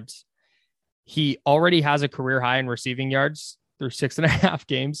 171 yards. He already has a career high in receiving yards through 6.5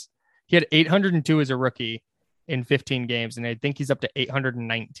 games. He had 802 as a rookie in 15 games. And I think he's up to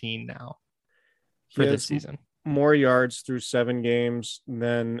 819 now for this season. More yards through 7 games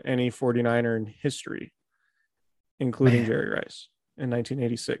than any 49er in history, including Jerry Rice in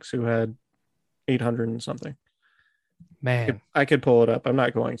 1986, who had 800 and something. Man, I could pull it up. I'm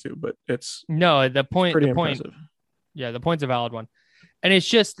not going to, but it's pretty impressive. Yeah, the point's a valid one. And it's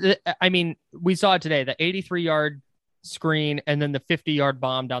just, I mean, we saw it today, the 83-yard screen and then the 50-yard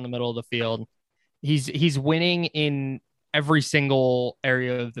bomb down the middle of the field. He's winning in every single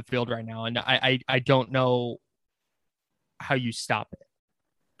area of the field right now. And I don't know how you stop it.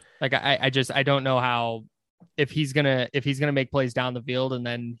 Like, I don't know how, if he's gonna make plays down the field and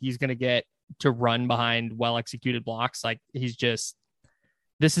then he's gonna get to run behind well-executed blocks. Like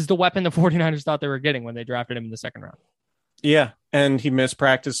this is the weapon the 49ers thought they were getting when they drafted him in the second round. Yeah. And he missed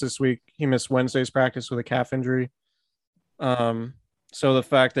practice this week. He missed Wednesday's practice with a calf injury. So the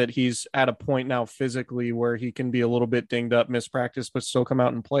fact that he's at a point now physically where he can be a little bit dinged up, miss practice, but still come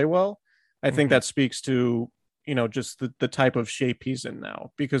out and play well, I think that speaks to, just the type of shape he's in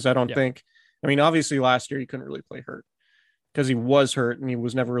now, because I don't think, obviously last year he couldn't really play hurt because he was hurt and he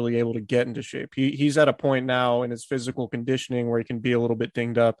was never really able to get into shape. He's at a point now in his physical conditioning where he can be a little bit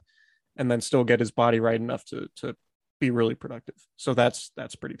dinged up and then still get his body right enough to be really productive. So that's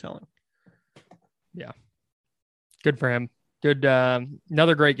pretty telling. Yeah. Good for him. Good.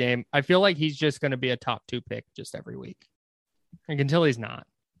 Another great game. I feel like he's just going to be a top 2 pick just every week. Like, until he's not.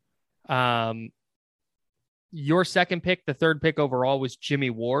 Your second pick, the third pick overall, was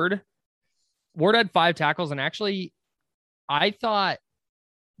Jimmy Ward. Ward had 5 tackles, and actually, I thought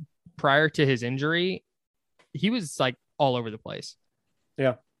prior to his injury, he was like all over the place.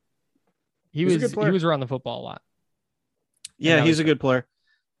 Yeah. He was around the football a lot. Yeah, he's a good player.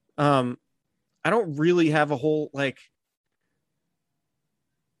 I don't really have a whole,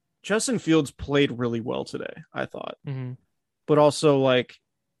 Justin Fields played really well today, I thought. Mm-hmm. But also,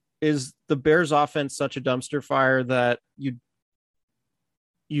 is the Bears offense such a dumpster fire that you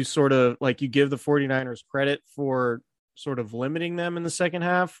sort of, you give the 49ers credit for sort of limiting them in the second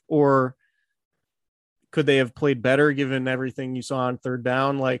half? Or could they have played better given everything you saw on third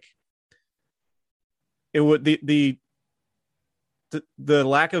down? it would the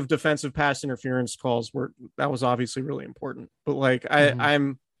lack of defensive pass interference calls that was obviously really important. But like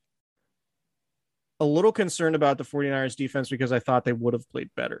I'm a little concerned about the 49ers defense because I thought they would have played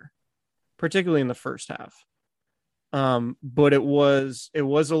better, particularly in the first half. But it was a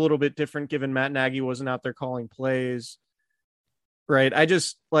little bit different given Matt Nagy wasn't out there calling plays. Right. I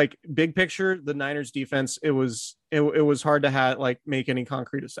just like big picture, the Niners defense, it was hard to make any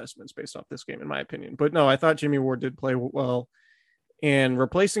concrete assessments based off this game, in my opinion. But no, I thought Jimmy Ward did play well, and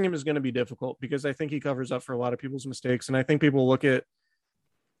replacing him is going to be difficult because I think he covers up for a lot of people's mistakes. And I think people look at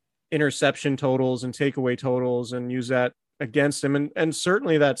interception totals and takeaway totals and use that against him. And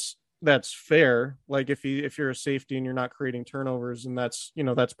certainly that's fair. Like if you're a safety and you're not creating turnovers, and that's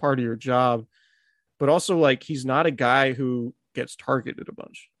part of your job, but also like, he's not a guy who gets targeted a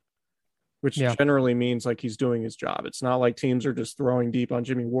bunch, which generally means like he's doing his job. It's not like teams are just throwing deep on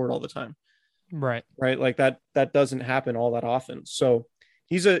Jimmy Ward all the time. Right. Like that doesn't happen all that often. So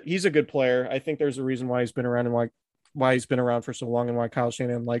he's a good player. I think there's a reason why he's been around and why he's been around for so long and why Kyle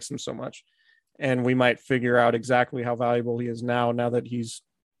Shanahan likes him so much. And we might figure out exactly how valuable he is now that he's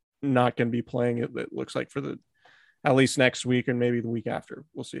not going to be playing it looks like for at least next week and maybe the week after.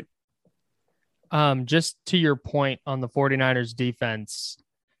 We'll see. Just to your point on the 49ers defense,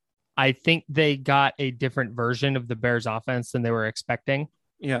 I think they got a different version of the Bears offense than they were expecting.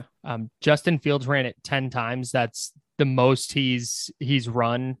 Yeah. Justin Fields ran it 10 times. That's the most he's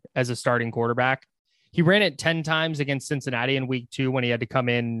run as a starting quarterback. He ran it 10 times against Cincinnati in week 2 when he had to come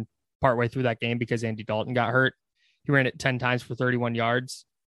in partway through that game because Andy Dalton got hurt. He ran it 10 times for 31 yards.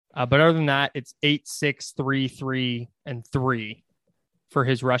 But other than that, it's 8, 6, 3, 3, and 3 for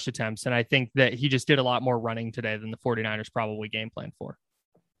his rush attempts. And I think that he just did a lot more running today than the 49ers probably game planned for,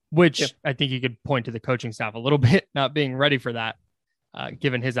 which I think you could point to the coaching staff a little bit not being ready for that,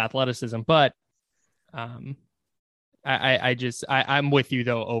 given his athleticism. But I'm with you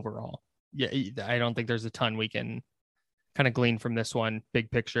though overall. Yeah, I don't think there's a ton we can kind of glean from this one, big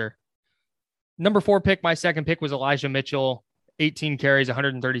picture. Number 4 pick, my second pick was Elijah Mitchell, 18 carries,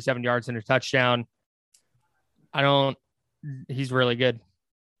 137 yards and a touchdown. He's really good.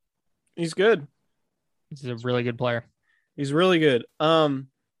 He's good. He's a really good player. He's really good. I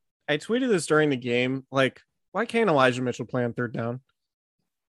tweeted this during the game. Like, why can't Elijah Mitchell play on third down?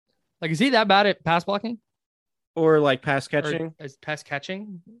 Like, is he that bad at pass blocking? Or like pass catching? Or pass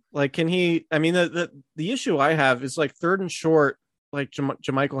catching? Like, can he? I mean, the issue I have is like third and short, like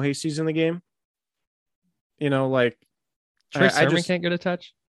JaMycal Hasty's in the game. Like Trey Sermon can't get a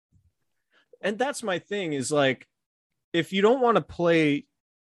touch. And that's my thing is like, if you don't want to play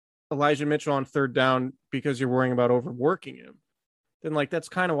Elijah Mitchell on third down because you're worrying about overworking him, then like that's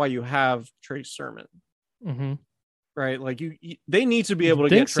kind of why you have Trey Sermon, right? Like they need to be able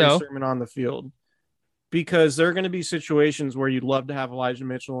to get Trey Sermon on the field because there are going to be situations where you'd love to have Elijah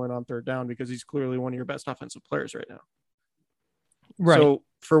Mitchell in on third down because he's clearly one of your best offensive players right now. Right. So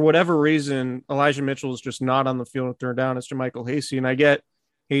for whatever reason, Elijah Mitchell is just not on the field at third down. It's JaMycal Hasty, and I get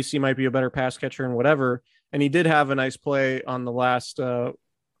Hasty might be a better pass catcher and whatever. And he did have a nice play on the last, the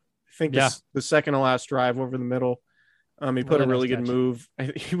second to last drive over the middle. He put a really good move.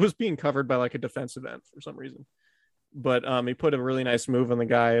 He was being covered by like a defensive end for some reason, but he put a really nice move on the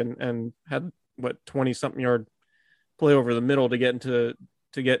guy and had 20 something yard play over the middle to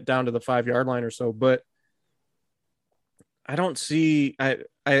get down to the 5 yard line or so. But I don't see,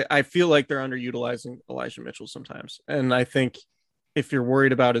 I feel like they're underutilizing Elijah Mitchell sometimes. And I think if you're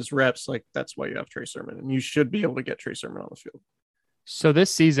worried about his reps, like that's why you have Trey Sermon, and you should be able to get Trey Sermon on the field. So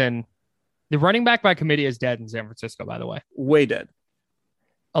this season, the running back by committee is dead in San Francisco, by the way. Way dead.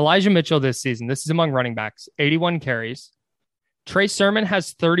 Elijah Mitchell this season, this is among running backs, 81 carries. Trey Sermon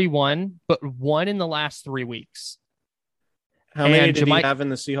has 31, but 1 in the last 3 weeks. How many did he have in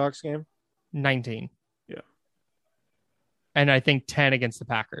the Seahawks game? 19. Yeah. And I think 10 against the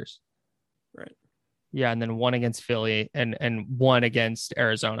Packers. Right. Yeah, and then 1 against Philly and 1 against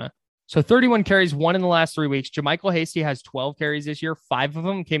Arizona. So 31 carries, 1 in the last 3 weeks. JaMycal Hasty has 12 carries this year. 5 of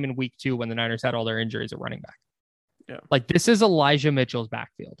them came in week 2 when the Niners had all their injuries at running back. Yeah. Like, this is Elijah Mitchell's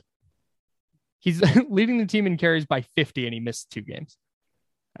backfield. He's leading the team in carries by 50, and he missed 2 games.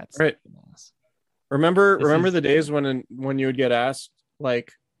 That's right. Remember the days when you would get asked,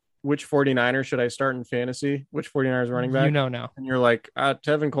 like, which 49er should I start in fantasy? Which 49ers running back? Now. And you're like,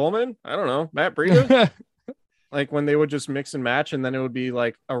 Tevin Coleman? I don't know. Matt Breida? Like when they would just mix and match, and then it would be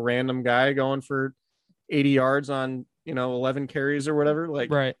like a random guy going for 80 yards on, 11 carries or whatever.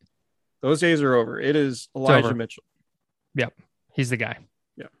 Like, right. Those days are over. It is Elijah Mitchell. Yep. He's the guy.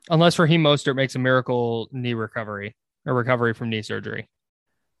 Yeah. Unless Raheem Mostert makes a miracle knee recovery or recovery from knee surgery.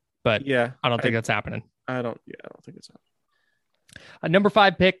 But yeah, I don't think that's happening. I don't think it's out. Number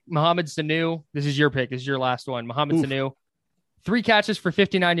 5 pick, Mohamed Sanu. This is your pick. This is your last one. Mohamed Sanu, 3 catches for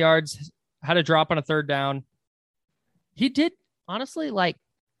 59 yards, had a drop on a third down. He did, honestly, like,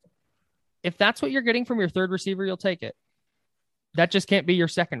 if that's what you're getting from your third receiver, you'll take it. That just can't be your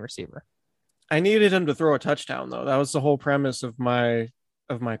second receiver. I needed him to throw a touchdown, though. That was the whole premise of my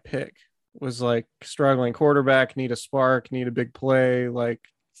pick. Was like struggling quarterback, need a spark, need a big play, like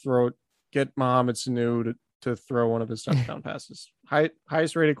get Mohamed Sanu to throw one of his touchdown passes.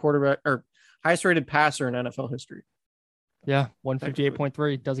 Highest rated quarterback or highest rated passer in NFL history. Yeah,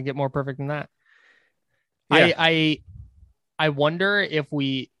 158.3 doesn't get more perfect than that. Yeah. I wonder if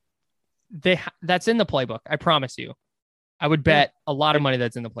that's in the playbook. I promise you. I would bet a lot of money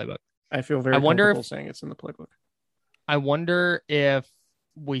that's in the playbook. I feel very comfortable saying it's in the playbook. I wonder if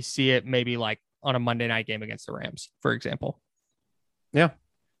we see it maybe like on a Monday night game against the Rams, for example. Yeah.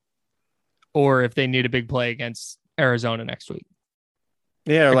 Or if they need a big play against Arizona next week.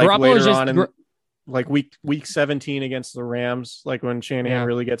 Yeah, like later on in like week 17 against the Rams, like when Shanahan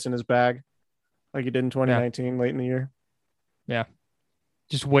really gets in his bag, like he did in 2019 late in the year. Yeah.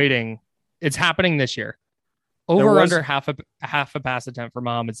 Just waiting. It's happening this year. Under half a pass attempt for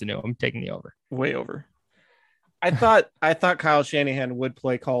Mohamed Sanu. I'm taking the over. Way over. I thought Kyle Shanahan would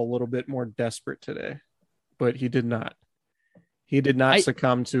play call a little bit more desperate today, but he did not. He did not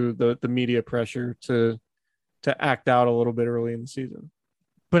succumb to the media pressure to act out a little bit early in the season.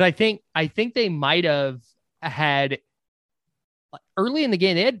 But I think they might have had early in the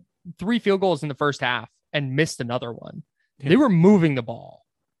game. They had 3 field goals in the first half and missed another one. Yeah. They were moving the ball.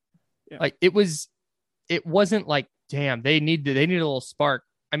 Yeah. Like it wasn't like, damn, they need a little spark.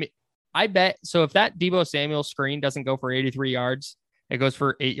 I mean, I bet. So if that Deebo Samuel screen doesn't go for 83 yards, it goes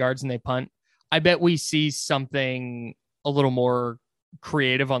for 8 yards and they punt. I bet we see something a little more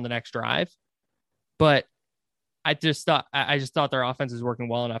creative on the next drive. But I just thought their offense is working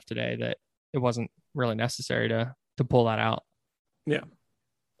well enough today that it wasn't really necessary to pull that out. Yeah.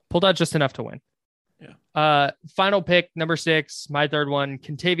 Pulled out just enough to win. Yeah. Final pick, number 6, my third one,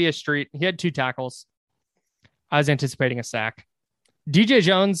 Kentavious Street. He had 2 tackles. I was anticipating a sack. DJ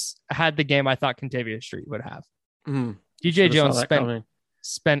Jones had the game I thought Kentavious Street would have. DJ Jones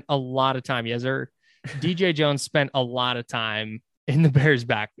spent a lot of time. Yes, sir. DJ Jones spent a lot of time in the Bears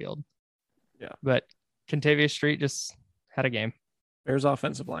backfield. Yeah. But Kentavious Street just had a game. Bears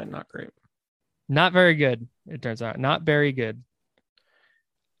offensive line, not great. Not very good, it turns out. Not very good.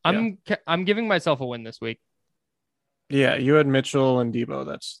 I'm giving myself a win this week. Yeah, you had Mitchell and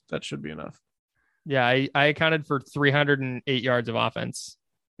Deebo. That should be enough. Yeah, I accounted for 308 yards of offense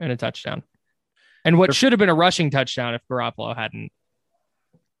and a touchdown. And what should have been a rushing touchdown if Garoppolo hadn't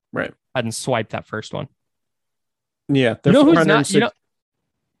swiped that first one. Yeah, they're 406.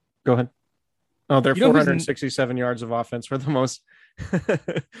 Go ahead. Oh, they're 467 yards of offense for the most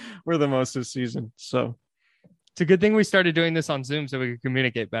this season. So it's a good thing we started doing this on Zoom so we could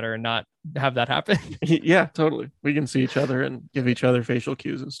communicate better and not have that happen. Yeah, totally. We can see each other and give each other facial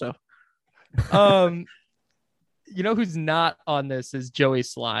cues and stuff. Who's not on this is Joey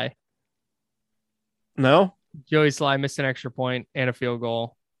Sly. No? Joey Sly missed an extra point and a field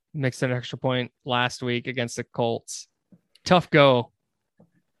goal. Missed an extra point last week against the Colts. Tough go.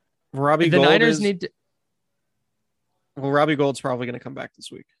 Robbie Gold's probably going to come back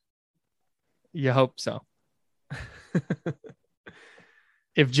this week. You hope so.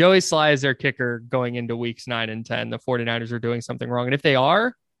 If Joey Sly is their kicker going into weeks 9 and 10, the 49ers are doing something wrong. And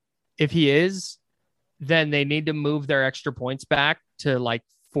if he is, then they need to move their extra points back to like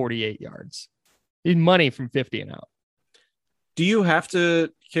 48 yards. Need money from 50 and out. Do you have to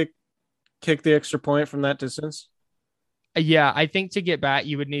kick the extra point from that distance? Yeah, I think to get back,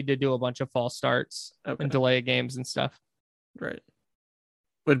 you would need to do a bunch of false starts and delay games and stuff. Right.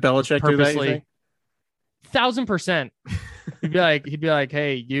 Would Belichick do that, you think? 1,000%. He'd be like,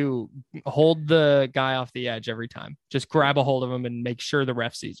 hey, you hold the guy off the edge every time. Just grab a hold of him and make sure the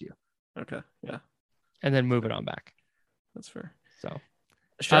ref sees you. Okay. Yeah. And then move it on back. That's fair. So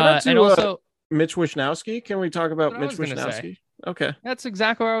shout out to and also Mitch Wishnowsky. Can we talk about Mitch Wishnowsky? Okay. That's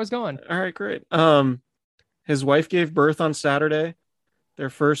exactly where I was going. All right, great. His wife gave birth on Saturday, their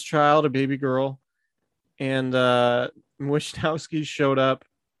first child, a baby girl. And Wishnowsky showed up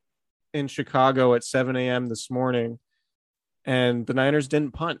in Chicago at 7 a.m. this morning, and the Niners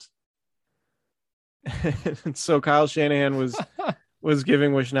didn't punt. And so Kyle Shanahan was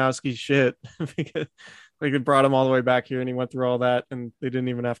giving Wishnowsky shit because they brought him all the way back here and he went through all that and they didn't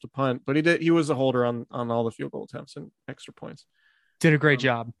even have to punt. But he was a holder on all the field goal attempts and extra points. Did a great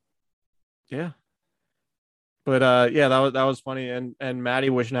job. Yeah. But that was funny. And Maddie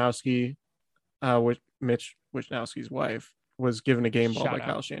Wishnowsky Mitch Wishnowsky's wife, was given a game ball by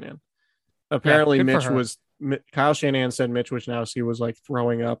Kyle Shanahan. Apparently, Kyle Shanahan said Mitch Wishnowsky was like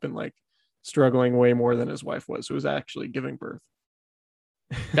throwing up and like struggling way more than his wife was, who was actually giving birth.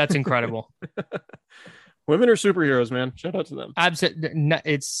 That's incredible. Women are superheroes, man. Shout out to them. Absolutely.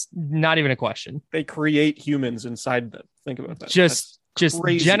 It's not even a question. They create humans inside them. Think about that. Just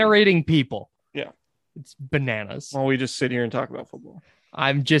generating people. Yeah. It's bananas. Well, we just sit here and talk about football.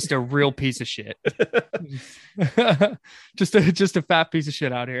 I'm just a real piece of shit. just a fat piece of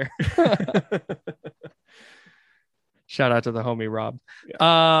shit out here. Shout out to the homie Rob. Yeah.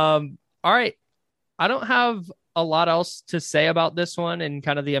 All right. I don't have a lot else to say about this one and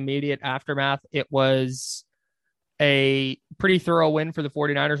kind of the immediate aftermath. It was a pretty thorough win for the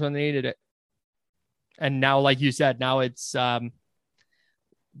 49ers when they needed it. And now, like you said, now it's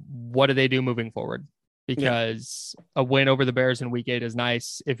what do they do moving forward? Because a win over the Bears in week 8 is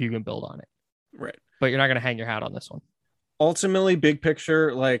nice if you can build on it. Right. But you're not going to hang your hat on this one. Ultimately, big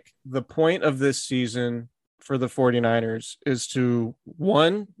picture, like the point of this season for the 49ers is to,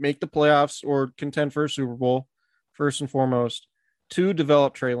 1, make the playoffs or contend for a Super Bowl, first and foremost. 2,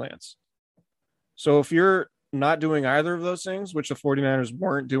 develop Trey Lance. So if you're not doing either of those things, which the 49ers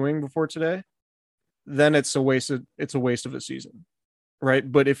weren't doing before today, then it's a waste of a season. Right.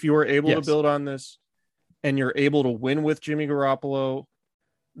 But if you are able to build on this, and you're able to win with Jimmy Garoppolo,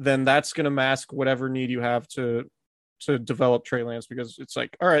 then that's going to mask whatever need you have to develop Trey Lance, because it's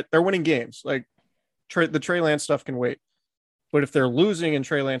like, all right, they're winning games. Like the Trey Lance stuff can wait. But if they're losing and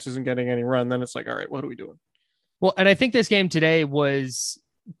Trey Lance isn't getting any run, then it's like, all right, what are we doing? Well, and I think this game today was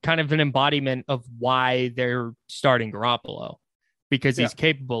kind of an embodiment of why they're starting Garoppolo, because he's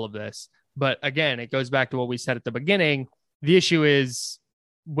capable of this. But again, it goes back to what we said at the beginning. The issue is,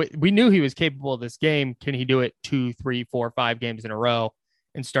 we knew he was capable of this game. Can he do it 2, 3, 4, 5 games in a row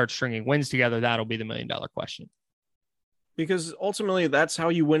and start stringing wins together? That'll be the $1 million question. Because ultimately, that's how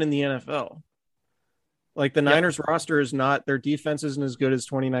you win in the NFL. Like the Niners roster is not, their defense isn't as good as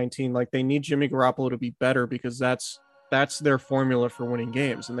 2019. Like they need Jimmy Garoppolo to be better, because that's their formula for winning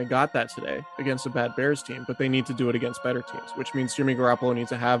games. And they got that today against a bad Bears team, but they need to do it against better teams, which means Jimmy Garoppolo needs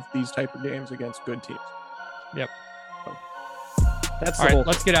to have these type of games against good teams. Yep. That's all right.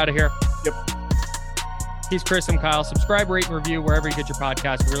 Let's get out of here. Yep. He's Chris. I'm Kyle. Subscribe, rate, and review wherever you get your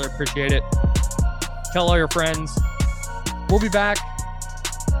podcast. We really appreciate it. Tell all your friends. We'll be back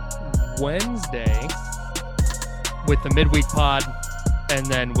Wednesday with the midweek pod, and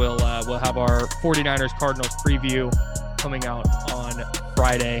then we'll have our 49ers Cardinals preview coming out on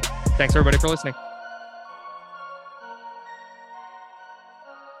Friday. Thanks everybody for listening.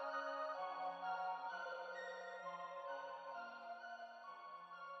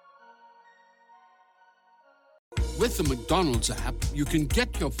 With the McDonald's app, you can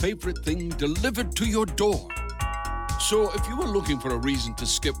get your favorite thing delivered to your door. So if you were looking for a reason to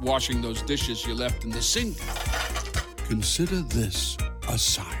skip washing those dishes you left in the sink, consider this a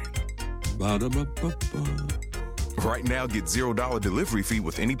sign. Ba-da-ba-ba-ba. Right now, get $0 delivery fee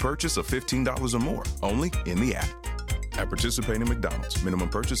with any purchase of $15 or more, only in the app. At participating McDonald's, minimum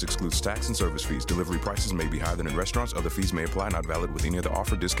purchase excludes tax and service fees. Delivery prices may be higher than in restaurants. Other fees may apply, not valid with any other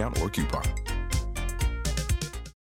offer, discount, or coupon.